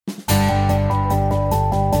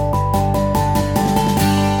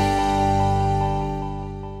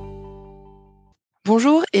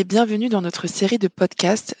Bonjour et bienvenue dans notre série de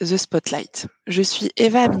podcasts The Spotlight. Je suis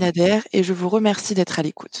Eva Aminader et je vous remercie d'être à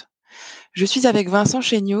l'écoute. Je suis avec Vincent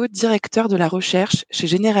Chaigneau, directeur de la recherche chez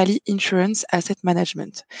Generali Insurance Asset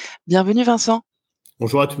Management. Bienvenue Vincent.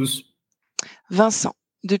 Bonjour à tous. Vincent,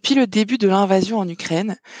 depuis le début de l'invasion en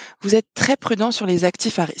Ukraine, vous êtes très prudent sur les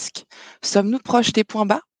actifs à risque. Sommes-nous proches des points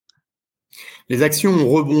bas ? Les actions ont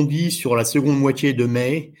rebondi sur la seconde moitié de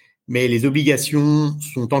mai, mais les obligations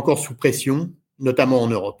sont encore sous pression, notamment en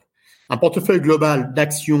Europe. Un portefeuille global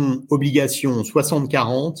d'actions obligations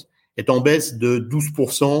 60-40 est en baisse de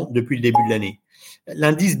 12% depuis le début de l'année.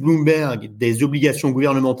 L'indice Bloomberg des obligations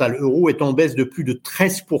gouvernementales euro est en baisse de plus de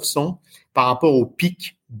 13% par rapport au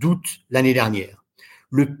pic d'août l'année dernière.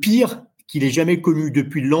 Le pire qu'il ait jamais connu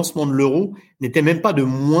depuis le lancement de l'euro n'était même pas de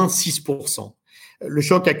moins 6%. Le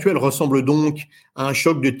choc actuel ressemble donc à un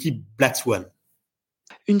choc de type Black Swan.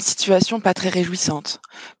 Une situation pas très réjouissante.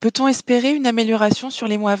 Peut-on espérer une amélioration sur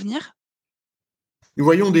les mois à venir ? Nous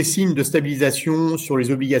voyons des signes de stabilisation sur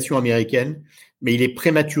les obligations américaines, mais il est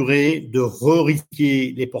prématuré de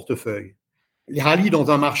re-risquer les portefeuilles. Les rallyes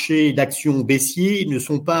dans un marché d'actions baissier ne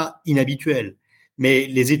sont pas inhabituels, mais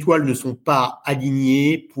les étoiles ne sont pas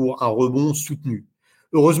alignées pour un rebond soutenu.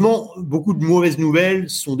 Heureusement, beaucoup de mauvaises nouvelles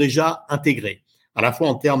sont déjà intégrées, à la fois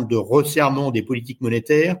en termes de resserrement des politiques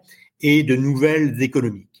monétaires et de nouvelles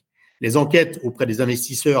économiques. Les enquêtes auprès des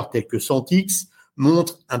investisseurs tels que Sentix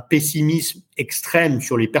montrent un pessimisme extrême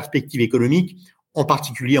sur les perspectives économiques, en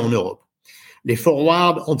particulier en Europe. Les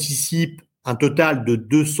forwards anticipent un total de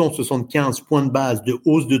 275 points de base de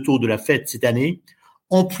hausse de taux de la Fed cette année,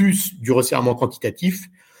 en plus du resserrement quantitatif.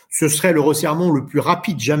 Ce serait le resserrement le plus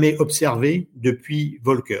rapide jamais observé depuis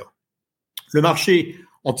Volcker. Le marché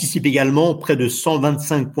anticipe également près de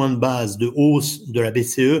 125 points de base de hausse de la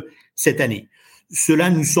BCE cette année. Cela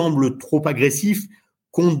nous semble trop agressif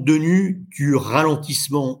compte tenu du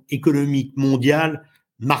ralentissement économique mondial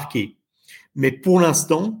marqué. Mais pour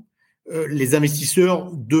l'instant, les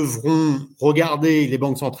investisseurs devront regarder les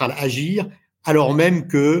banques centrales agir alors même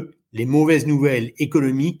que les mauvaises nouvelles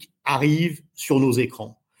économiques arrivent sur nos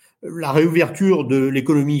écrans. La réouverture de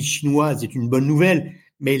l'économie chinoise est une bonne nouvelle,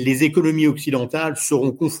 mais les économies occidentales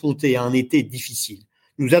seront confrontées à un été difficile.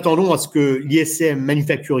 Nous attendons à ce que l'ISM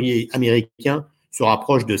manufacturier américain se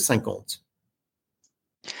rapproche de 50.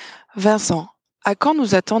 Vincent, à quand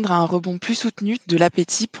nous attendre à un rebond plus soutenu de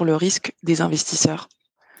l'appétit pour le risque des investisseurs ?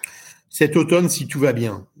 Cet automne, si tout va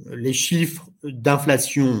bien, les chiffres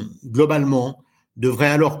d'inflation globalement devraient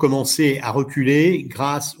alors commencer à reculer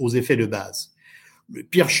grâce aux effets de base. Le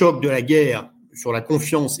pire choc de la guerre sur la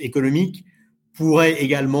confiance économique pourrait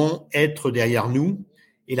également être derrière nous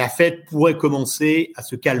et la Fed pourrait commencer à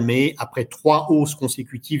se calmer après 3 hausses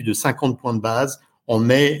consécutives de 50 points de base en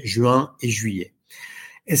mai, juin et juillet.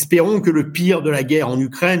 Espérons que le pire de la guerre en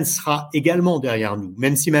Ukraine sera également derrière nous,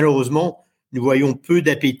 même si malheureusement, nous voyons peu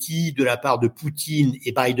d'appétit de la part de Poutine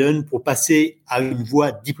et Biden pour passer à une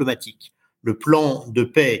voie diplomatique. Le plan de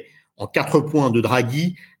paix en 4 points de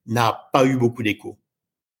Draghi n'a pas eu beaucoup d'écho.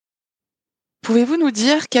 Pouvez-vous nous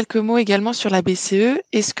dire quelques mots également sur la BCE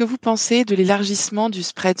et ce que vous pensez de l'élargissement du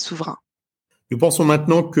spread souverain ? Nous pensons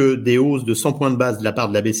maintenant que des hausses de 100 points de base de la part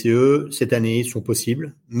de la BCE cette année sont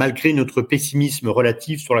possibles, malgré notre pessimisme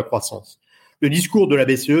relatif sur la croissance. Le discours de la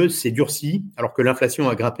BCE s'est durci alors que l'inflation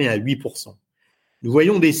a grimpé à 8%. Nous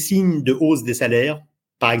voyons des signes de hausse des salaires,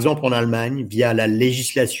 par exemple en Allemagne, via la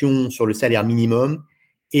législation sur le salaire minimum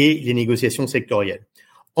et les négociations sectorielles.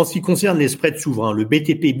 En ce qui concerne les spreads souverains, le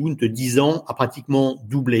BTP Bund de 10 ans a pratiquement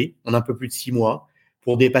doublé en un peu plus de 6 mois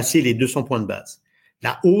pour dépasser les 200 points de base.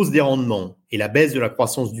 La hausse des rendements et la baisse de la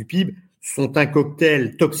croissance du PIB sont un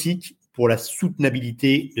cocktail toxique pour la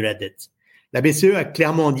soutenabilité de la dette. La BCE a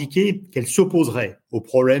clairement indiqué qu'elle s'opposerait au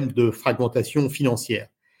problème de fragmentation financière.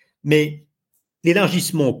 Mais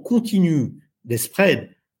l'élargissement continu des spreads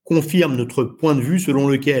confirme notre point de vue selon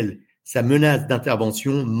lequel sa menace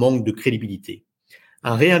d'intervention manque de crédibilité.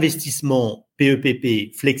 Un réinvestissement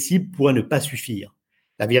PEPP flexible pourrait ne pas suffire.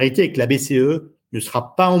 La vérité est que la BCE ne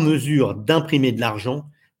sera pas en mesure d'imprimer de l'argent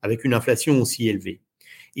avec une inflation aussi élevée.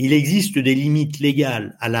 Il existe des limites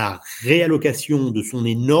légales à la réallocation de son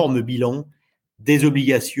énorme bilan des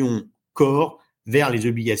obligations core vers les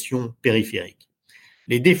obligations périphériques.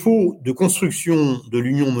 Les défauts de construction de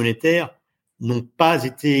l'union monétaire n'ont pas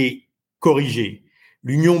été corrigés.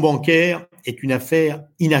 L'union bancaire est une affaire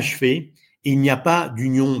inachevée et il n'y a pas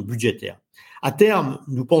d'union budgétaire. À terme,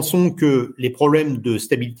 nous pensons que les problèmes de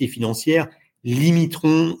stabilité financière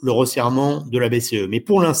limiteront le resserrement de la BCE. Mais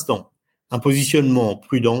pour l'instant, un positionnement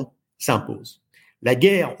prudent s'impose. La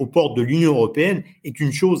guerre aux portes de l'Union européenne est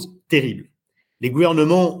une chose terrible. Les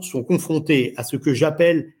gouvernements sont confrontés à ce que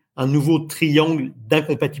j'appelle un nouveau triangle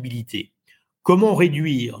d'incompatibilité. Comment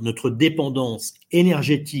réduire notre dépendance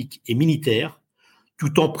énergétique et militaire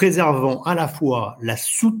tout en préservant à la fois la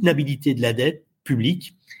soutenabilité de la dette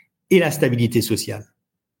publique et la stabilité sociale?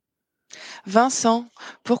 Vincent,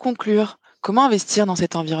 pour conclure, comment investir dans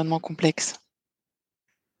cet environnement complexe?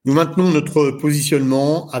 Nous maintenons notre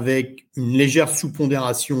positionnement avec une légère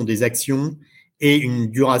sous-pondération des actions et une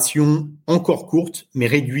duration encore courte mais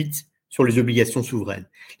réduite sur les obligations souveraines.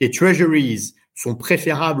 Les treasuries sont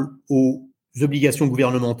préférables aux obligations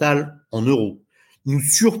gouvernementales en euros. Nous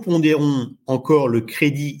surpondérons encore le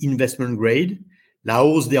crédit investment grade, la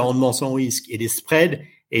hausse des rendements sans risque et des spreads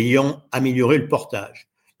ayant amélioré le portage.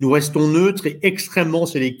 Nous restons neutres et extrêmement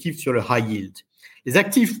sélectifs sur le high yield. Les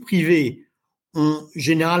actifs privés ont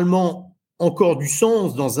généralement encore du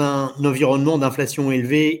sens dans un environnement d'inflation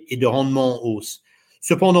élevée et de rendement en hausse.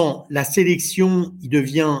 Cependant, la sélection y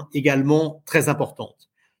devient également très importante.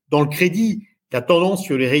 Dans le crédit, la tendance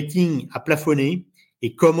sur les ratings a plafonné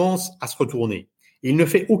et commence à se retourner. Il ne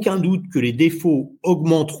fait aucun doute que les défauts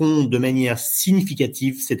augmenteront de manière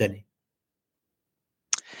significative cette année.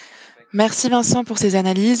 Merci Vincent pour ces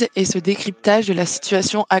analyses et ce décryptage de la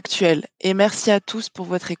situation actuelle. Et merci à tous pour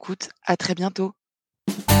votre écoute. À très bientôt.